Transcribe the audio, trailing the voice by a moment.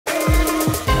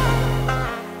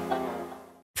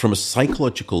from a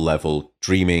psychological level,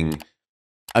 dreaming,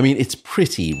 I mean, it's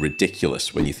pretty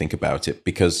ridiculous when you think about it,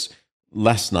 because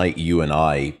last night, you and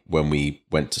I, when we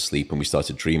went to sleep and we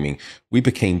started dreaming, we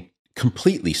became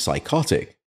completely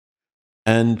psychotic.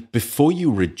 And before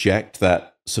you reject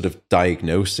that sort of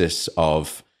diagnosis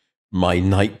of my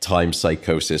nighttime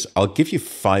psychosis, I'll give you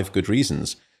 5 good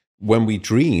reasons. When we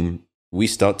dream, we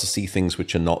start to see things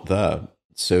which are not there.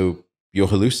 So you're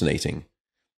hallucinating.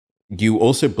 You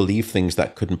also believe things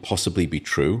that couldn't possibly be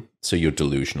true, so you're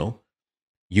delusional.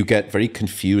 You get very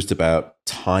confused about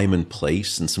time and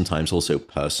place, and sometimes also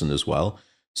person as well.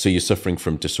 So you're suffering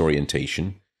from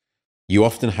disorientation. You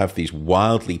often have these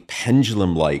wildly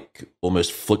pendulum-like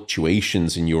almost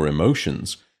fluctuations in your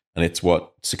emotions. And it's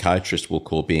what psychiatrists will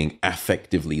call being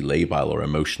affectively labile or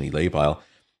emotionally labile.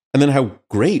 And then how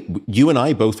great, you and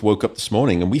I both woke up this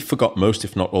morning and we forgot most,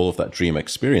 if not all, of that dream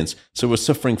experience. So we're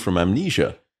suffering from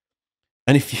amnesia.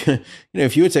 And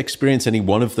if you were to experience any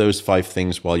one of those 5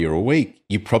 things while you're awake,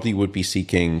 you probably would be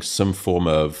seeking some form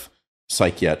of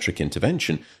psychiatric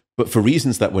intervention. But for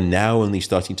reasons that we're now only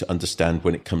starting to understand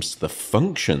when it comes to the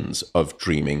functions of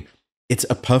dreaming, it's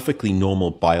a perfectly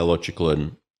normal biological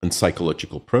and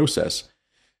psychological process.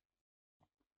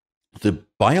 The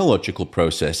biological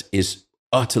process is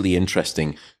utterly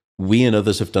interesting. We and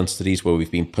others have done studies where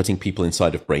we've been putting people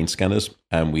inside of brain scanners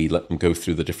and we let them go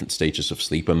through the different stages of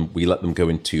sleep and we let them go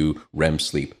into REM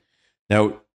sleep.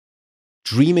 Now,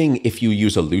 dreaming, if you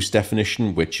use a loose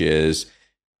definition, which is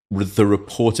the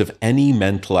report of any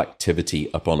mental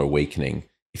activity upon awakening,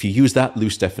 if you use that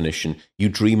loose definition, you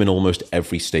dream in almost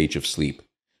every stage of sleep.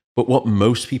 But what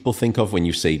most people think of when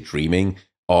you say dreaming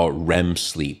are REM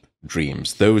sleep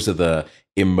dreams. Those are the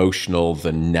emotional,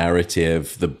 the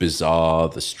narrative, the bizarre,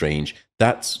 the strange.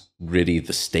 That's really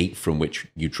the state from which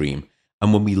you dream.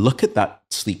 And when we look at that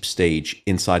sleep stage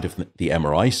inside of the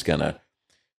MRI scanner,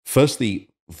 firstly,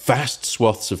 vast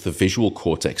swaths of the visual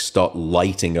cortex start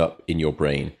lighting up in your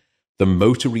brain. The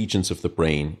motor regions of the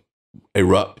brain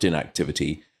erupt in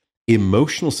activity.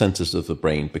 Emotional centers of the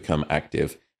brain become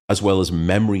active, as well as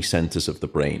memory centers of the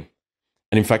brain.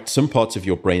 And in fact, some parts of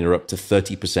your brain are up to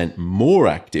 30% more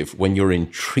active when you're in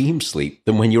dream sleep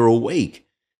than when you're awake,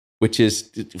 which is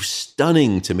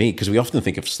stunning to me, because we often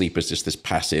think of sleep as just this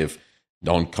passive,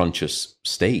 non-conscious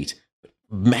state.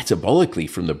 Metabolically,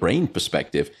 from the brain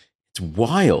perspective, it's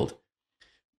wild.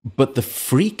 But the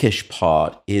freakish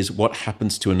part is what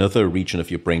happens to another region of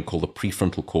your brain called the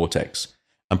prefrontal cortex,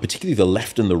 and particularly the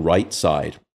left and the right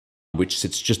side, which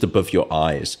sits just above your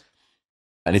eyes.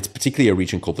 And it's particularly a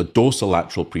region called the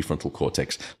dorsolateral prefrontal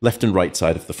cortex, left and right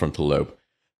side of the frontal lobe.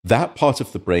 That part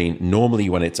of the brain, normally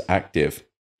when it's active,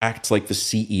 acts like the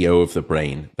CEO of the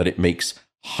brain, that it makes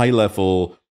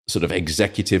high-level sort of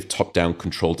executive top-down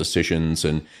control decisions,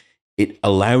 and it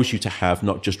allows you to have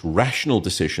not just rational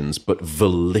decisions, but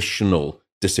volitional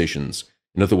decisions.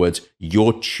 In other words,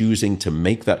 you're choosing to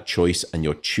make that choice and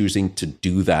you're choosing to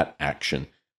do that action.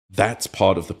 That's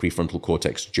part of the prefrontal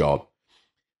cortex job.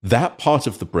 That part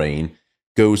of the brain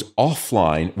goes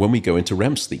offline when we go into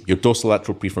REM sleep. Your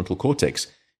dorsolateral prefrontal cortex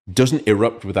doesn't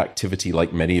erupt with activity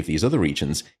like many of these other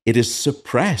regions. It is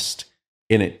suppressed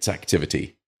in its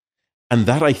activity. And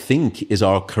that, I think, is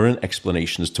our current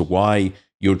explanation as to why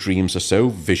your dreams are so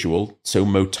visual, so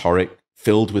motoric,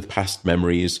 filled with past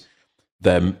memories.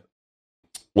 They're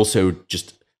also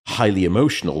just highly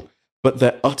emotional, but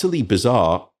they're utterly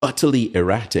bizarre, utterly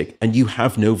erratic, and you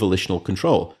have no volitional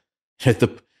control.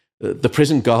 The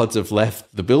prison guards have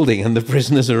left the building and the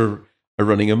prisoners are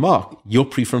running amok. Your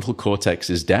prefrontal cortex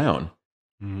is down.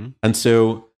 Mm-hmm. And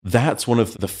so that's one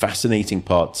of the fascinating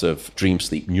parts of dream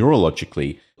sleep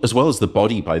neurologically, as well as the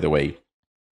body, by the way.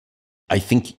 I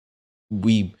think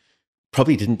we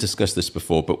probably didn't discuss this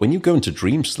before, but when you go into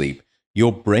dream sleep,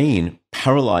 your brain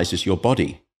paralyzes your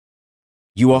body.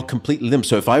 You are completely limp.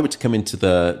 So if I were to come into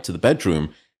the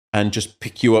bedroom and just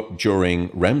pick you up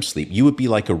during REM sleep, you would be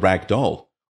like a rag doll.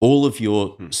 All of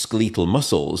your skeletal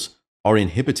muscles are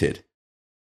inhibited.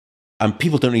 And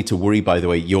people don't need to worry, by the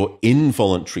way, your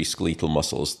involuntary skeletal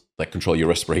muscles that control your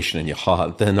respiration and your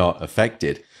heart, they're not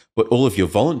affected. But all of your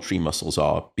voluntary muscles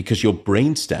are, because your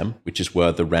brainstem, which is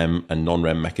where the REM and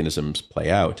non-REM mechanisms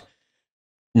play out,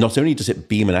 not only does it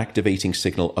beam an activating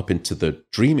signal up into the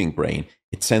dreaming brain,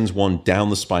 it sends one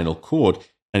down the spinal cord,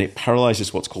 and it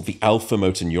paralyzes what's called the alpha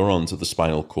motor neurons of the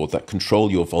spinal cord that control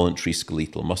your voluntary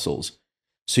skeletal muscles.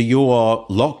 So you are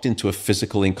locked into a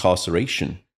physical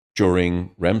incarceration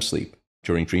during REM sleep,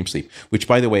 during dream sleep, which,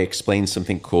 by the way, explains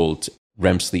something called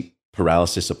REM sleep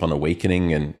paralysis upon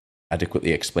awakening and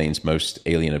adequately explains most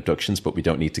alien abductions, but we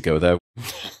don't need to go there.